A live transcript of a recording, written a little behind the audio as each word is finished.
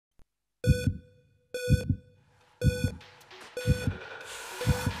Hey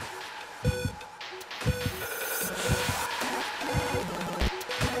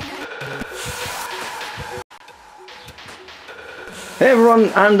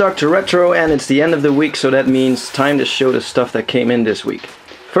everyone, I'm Dr. Retro and it's the end of the week, so that means time to show the stuff that came in this week.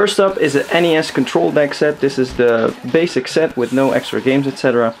 First up is an NES control deck set. This is the basic set with no extra games,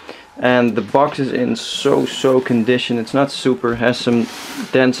 etc. And the box is in so condition. It's not super, has some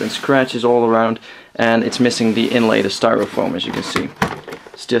dents and scratches all around, and it's missing the inlay, the styrofoam, as you can see.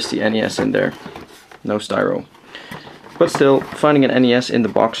 It's just the NES in there, no styro. But still, finding an NES in the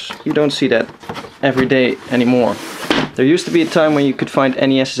box, you don't see that every day anymore. There used to be a time when you could find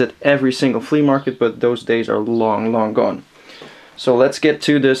NESs at every single flea market, but those days are long gone. So let's get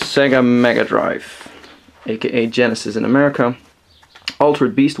to the Sega Mega Drive, aka Genesis in America.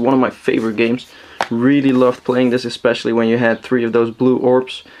 Altered Beast, one of my favorite games. Really loved playing this, especially when you had 3 of those blue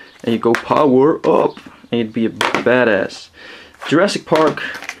orbs and you go power up and you'd be a badass. Jurassic Park,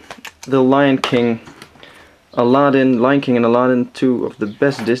 The Lion King, Aladdin, Lion King and Aladdin, 2 of the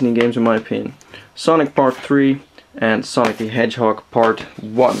best Disney games in my opinion. Sonic Part 3 and Sonic the Hedgehog Part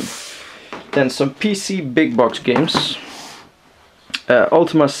 1. Then some PC big box games.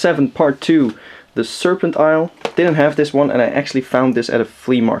 Ultima 7 Part 2, The Serpent Isle. Didn't have this one and I actually found this at a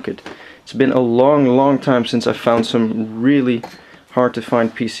flea market. It's been a long time since I found some really hard to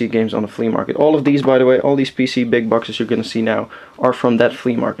find PC games on a flea market. All of these, by the way, all these PC big boxes you're gonna see now are from that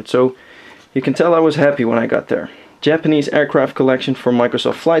flea market. So you can tell I was happy when I got there. Japanese aircraft collection for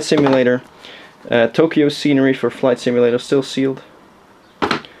Microsoft Flight Simulator. Tokyo scenery for Flight Simulator, still sealed.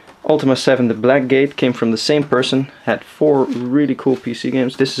 Ultima 7 The Black Gate came from the same person, had 4 really cool PC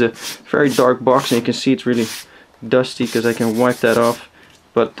games. This is a very dark box and you can see it's really dusty because I can wipe that off,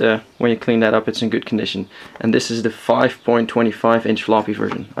 but when you clean that up it's in good condition. And this is the 5.25 inch floppy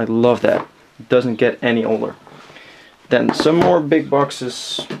version. I love that, it doesn't get any older. Then some more big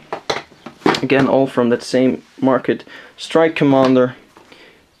boxes, again all from that same market. Strike Commander,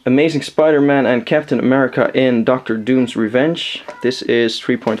 Amazing Spider-Man and Captain America in Doctor Doom's Revenge. This is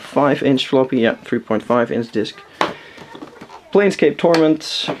 3.5 inch floppy, yeah, 3.5 inch disc. Planescape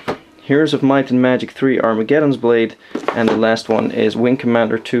Torment, Heroes of Might and Magic 3 Armageddon's Blade, and the last one is Wing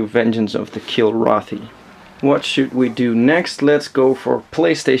Commander 2 Vengeance of the Kilrathi. What should we do next? Let's go for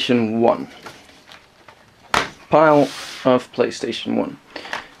PlayStation 1. Pile of PlayStation 1.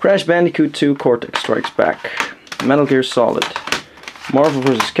 Crash Bandicoot 2 Cortex Strikes Back. Metal Gear Solid. Marvel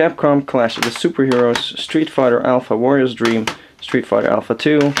vs. Capcom, Clash of the Superheroes, Street Fighter Alpha Warrior's Dream, Street Fighter Alpha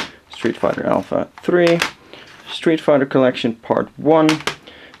 2, Street Fighter Alpha 3, Street Fighter Collection Part 1,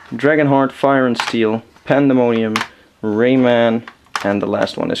 Dragonheart Fire and Steel, Pandemonium, Rayman, and the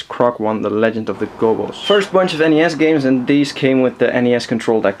last one is Croc 1, The Legend of the Gobos. First bunch of NES games, and these came with the NES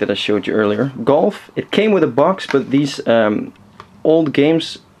control deck that I showed you earlier. Golf, it came with a box, but these old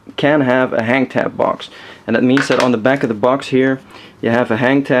games can have a hang tab box. And that means that on the back of the box here, you have a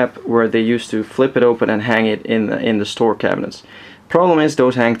hang tab where they used to flip it open and hang it in the store cabinets. Problem is,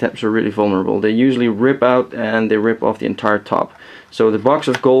 those hang tabs are really vulnerable. They usually rip out and they rip off the entire top. So the box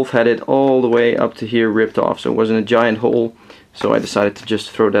of Golf had it all the way up to here ripped off, so it wasn't a giant hole. So I decided to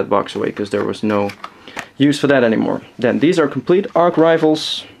just throw that box away because there was no use for that anymore. Then these are complete. Arc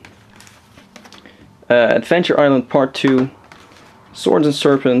Rivals, Adventure Island Part 2, Swords and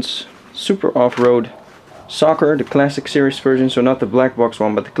Serpents, Super Off-Road, Soccer, the classic series version, so not the black box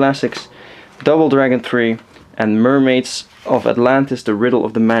one, but the classics, Double Dragon 3, and Mermaids of Atlantis, The Riddle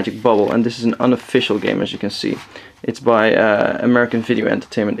of the Magic Bubble. And this is an unofficial game, as you can see. It's by American Video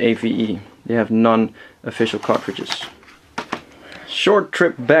Entertainment, AVE. They have non-official cartridges. Short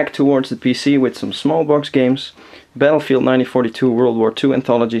trip back towards the PC with some small box games. Battlefield 1942 World War II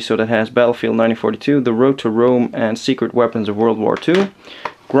Anthology, so that has Battlefield 1942, The Road to Rome, and Secret Weapons of World War II.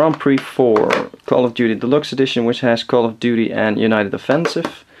 Grand Prix 4, Call of Duty Deluxe Edition, which has Call of Duty and United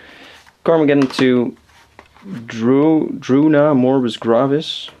Offensive. Carmageddon 2, Druna Morbus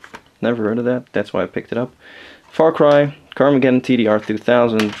Gravis. Never heard of that, that's why I picked it up. Far Cry, Carmageddon TDR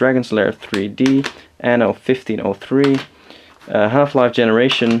 2000, Dragon's Lair 3D, Anno 1503, Half-Life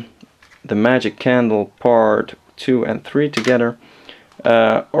Generation, The Magic Candle Part 2 and 3 together.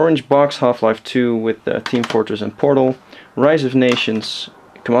 Orange Box Half-Life 2 with Team Fortress and Portal. Rise of Nations,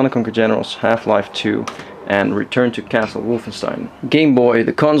 Command & Conquer Generals, Half-Life 2, and Return to Castle Wolfenstein. Game Boy,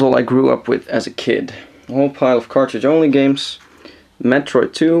 the console I grew up with as a kid. A whole pile of cartridge-only games.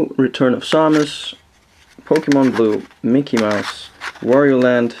 Metroid 2, Return of Samus, Pokemon Blue, Mickey Mouse, Wario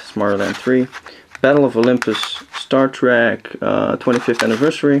Land, Mario Land 3, Battle of Olympus, Star Trek 25th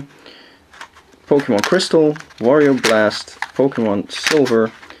Anniversary, Pokemon Crystal, Wario Blast, Pokemon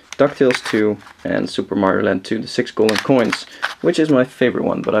Silver, DuckTales 2 and Super Mario Land 2, the 6 golden coins, which is my favorite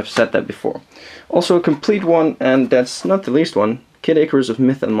one, but I've said that before. Also a complete one, and that's not the least one, Kid Icarus of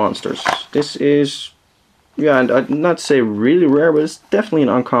Myth and Monsters. This is, yeah, I'd not say really rare, but it's definitely an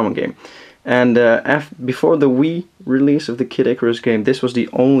uncommon game. And before the Wii release of the Kid Icarus game, this was the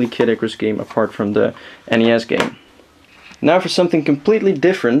only Kid Icarus game apart from the NES game. Now for something completely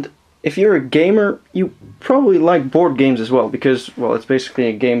different. If you're a gamer, you probably like board games as well, because, well, it's basically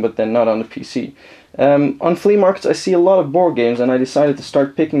a game but then not on the PC. On flea markets I see a lot of board games, and I decided to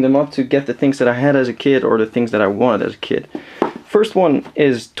start picking them up to get the things that I had as a kid or the things that I wanted as a kid. First one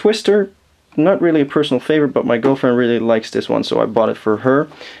is Twister. Not really a personal favorite, but my girlfriend really likes this one, so I bought it for her,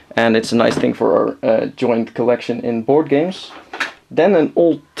 and it's a nice thing for our joint collection in board games. Then an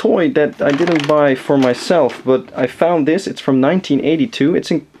old toy that I didn't buy for myself, but I found this. It's from 1982.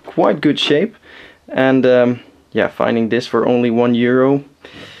 It's in quite good shape, and yeah, finding this for only €1,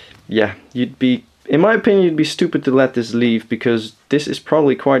 yeah, you'd be, in my opinion, you'd be stupid to let this leave, because this is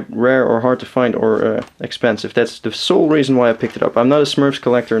probably quite rare or hard to find or expensive. That's the sole reason why I picked it up. I'm not a Smurfs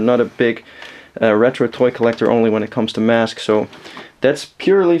collector, not a big retro toy collector, only when it comes to masks, so that's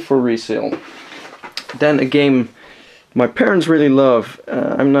purely for resale. Then a game my parents really love.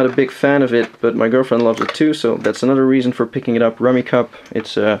 I'm not a big fan of it, but my girlfriend loves it too, so that's another reason for picking it up. Rummy Cup.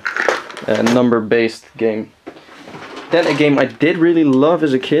 It's a number-based game. Then a game I did really love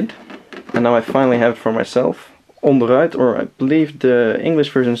as a kid, and now I finally have it for myself. Onderuit, or I believe the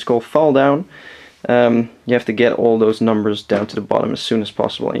English version is called Fall Down. You have to get all those numbers down to the bottom as soon as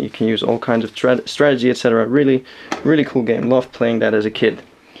possible, and you can use all kinds of strategy, etc. Really, really cool game. Loved playing that as a kid.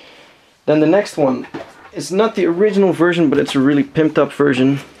 Then the next one. It's not the original version, but it's a really pimped up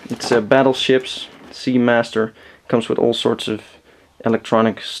version. It's Battleships, Seamaster. Comes with all sorts of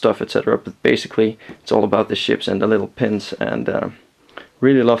electronic stuff, etc. But basically, it's all about the ships and the little pins. And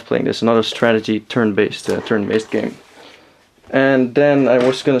really love playing this. Another strategy turn-based game. And then I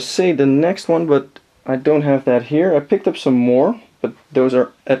was gonna say the next one, but I don't have that here. I picked up some more, but those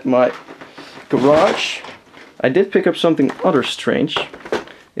are at my garage. I did pick up something other strange.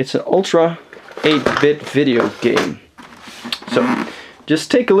 It's an Ultra 8-bit video game. So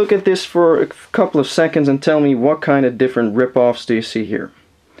just take a look at this for a couple of seconds and tell me what kind of different rip-offs do you see here.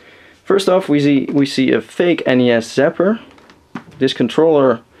 First off, we see a fake NES Zapper. This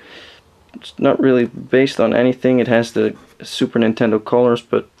controller, it's not really based on anything. It has the Super Nintendo colors,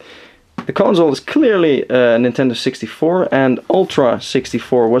 but the console is clearly a Nintendo 64, and Ultra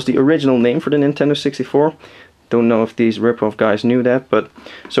 64 was the original name for the Nintendo 64. Don't know if these rip-off guys knew that, but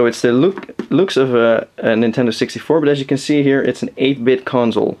so it's the looks of a Nintendo 64, but as you can see here, it's an 8-bit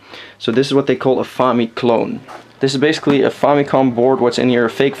console. So this is what they call a Fami clone. This is basically a Famicom board. What's in here, a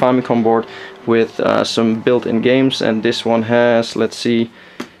fake Famicom board with some built-in games, and this one has, let's see,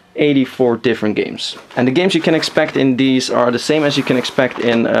 84 different games. And the games you can expect in these are the same as you can expect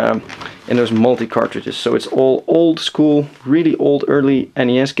in those multi-cartridges. So it's all old school, really old early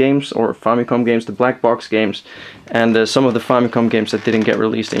NES games or Famicom games, the black box games, and some of the Famicom games that didn't get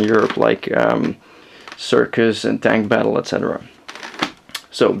released in Europe, like Circus and Tank Battle, etc.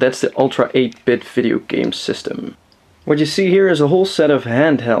 So that's the Ultra 8-bit video game system. What you see here is a whole set of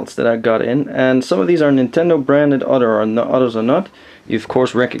handhelds that I got in, and some of these are Nintendo branded, others are not. You of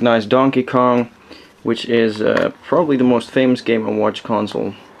course recognize Donkey Kong, which is probably the most famous Game & Watch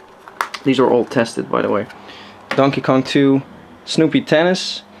console. These are all tested, by the way. Donkey Kong 2, Snoopy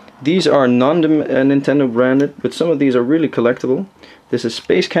Tennis. These are non-Nintendo branded, but some of these are really collectible. This is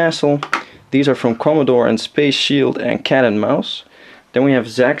Space Castle. These are from Commodore and Space Shield and Cat and Mouse. Then we have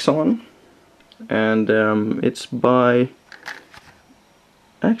Zaxxon, and it's by,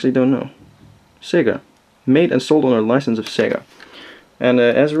 I actually don't know, Sega. Made and sold on a license of Sega. And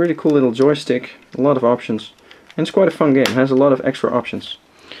it has a really cool little joystick, a lot of options, and it's quite a fun game. It has a lot of extra options.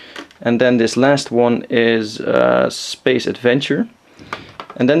 And then this last one is Space Adventure.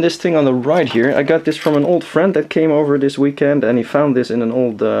 And then this thing on the right here, I got this from an old friend that came over this weekend, and he found this in an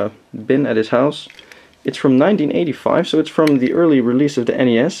old bin at his house. It's from 1985, so it's from the early release of the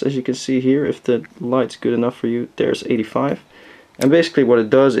NES, as you can see here, if the light's good enough for you. There's 85. And basically what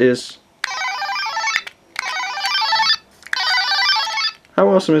it does is... How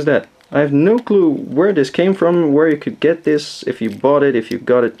awesome is that? I have no clue where this came from, where you could get this, if you bought it, if you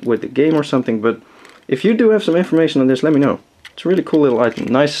got it with the game or something, but if you do have some information on this, let me know. It's a really cool little item.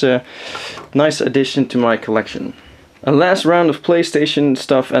 Nice addition to my collection. A last round of PlayStation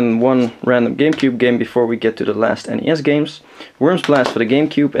stuff and one random GameCube game before we get to the last NES games. Worms Blast for the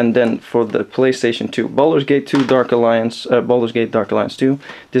GameCube, and then for the PlayStation 2, Baldur's Gate 2 Dark Alliance, Baldur's Gate Dark Alliance 2,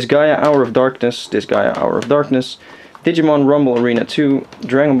 Disgaea Hour of Darkness, Digimon Rumble Arena 2,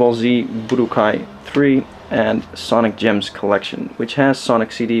 Dragon Ball Z Budokai 3, and Sonic Gems Collection, which has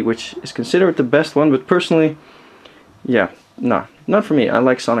Sonic CD, which is considered the best one, but personally, yeah, nah, not for me. I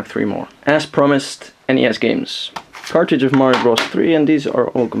like Sonic 3 more. As promised, NES games. Cartridge of Mario Bros. 3, and these are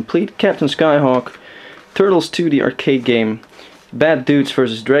all complete. Captain Skyhawk, Turtles 2, the arcade game, Bad Dudes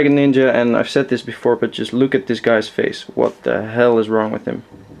vs. Dragon Ninja, and I've said this before, but just look at this guy's face. What the hell is wrong with him?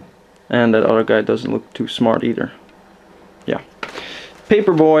 And that other guy doesn't look too smart either. Yeah.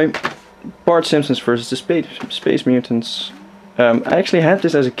 Paperboy, Bart Simpsons vs. the Space Mutants. I actually had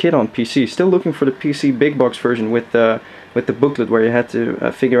this as a kid on PC. Still looking for the PC big box version with the booklet where you had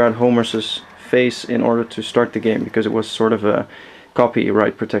to figure out Homer's face in order to start the game, because it was sort of a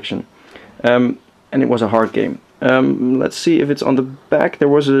copyright protection. And it was a hard game. Let's see if it's on the back. There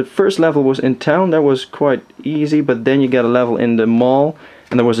was a first level was in town. That was quite easy, but then you get a level in the mall,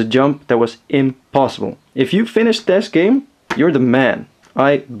 and there was a jump that was impossible. If you finished this game, you're the man.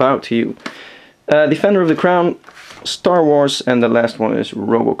 I bow to you. Defender of the Crown, Star Wars, and the last one is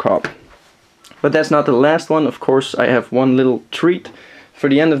RoboCop. But that's not the last one. Of course, I have one little treat for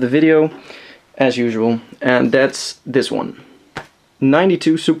the end of the video, as usual, and that's this one.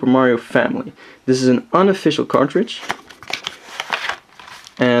 92 Super Mario Family. This is an unofficial cartridge,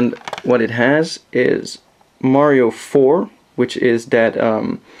 and what it has is Mario 4, which is that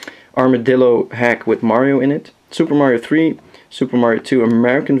armadillo hack with Mario in it, Super Mario 3, Super Mario 2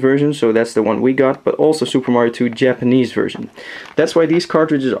 American version, so that's the one we got, but also Super Mario 2 Japanese version. That's why these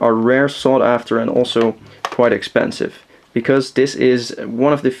cartridges are rare, sought after, and also quite expensive, because this is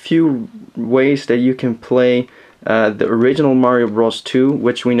one of the few ways that you can play the original Mario Bros. 2,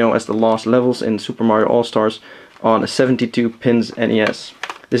 which we know as the lost levels in Super Mario All-Stars, on a 72 pins NES.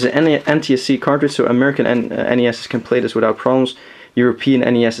 This is an NTSC cartridge, so American NES can play this without problems. European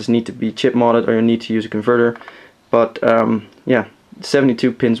NESs need to be chip modded, or you need to use a converter. But yeah,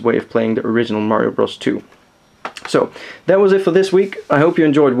 72 pins way of playing the original Mario Bros. 2. So that was it for this week. I hope you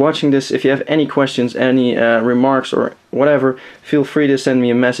enjoyed watching this. If you have any questions, any remarks or whatever, feel free to send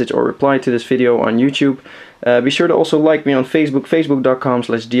me a message or reply to this video on YouTube. Be sure to also like me on Facebook,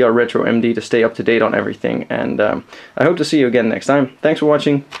 facebook.com/drretromd, to stay up to date on everything. And I hope to see you again next time. Thanks for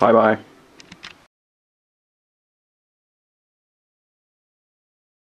watching. Bye bye.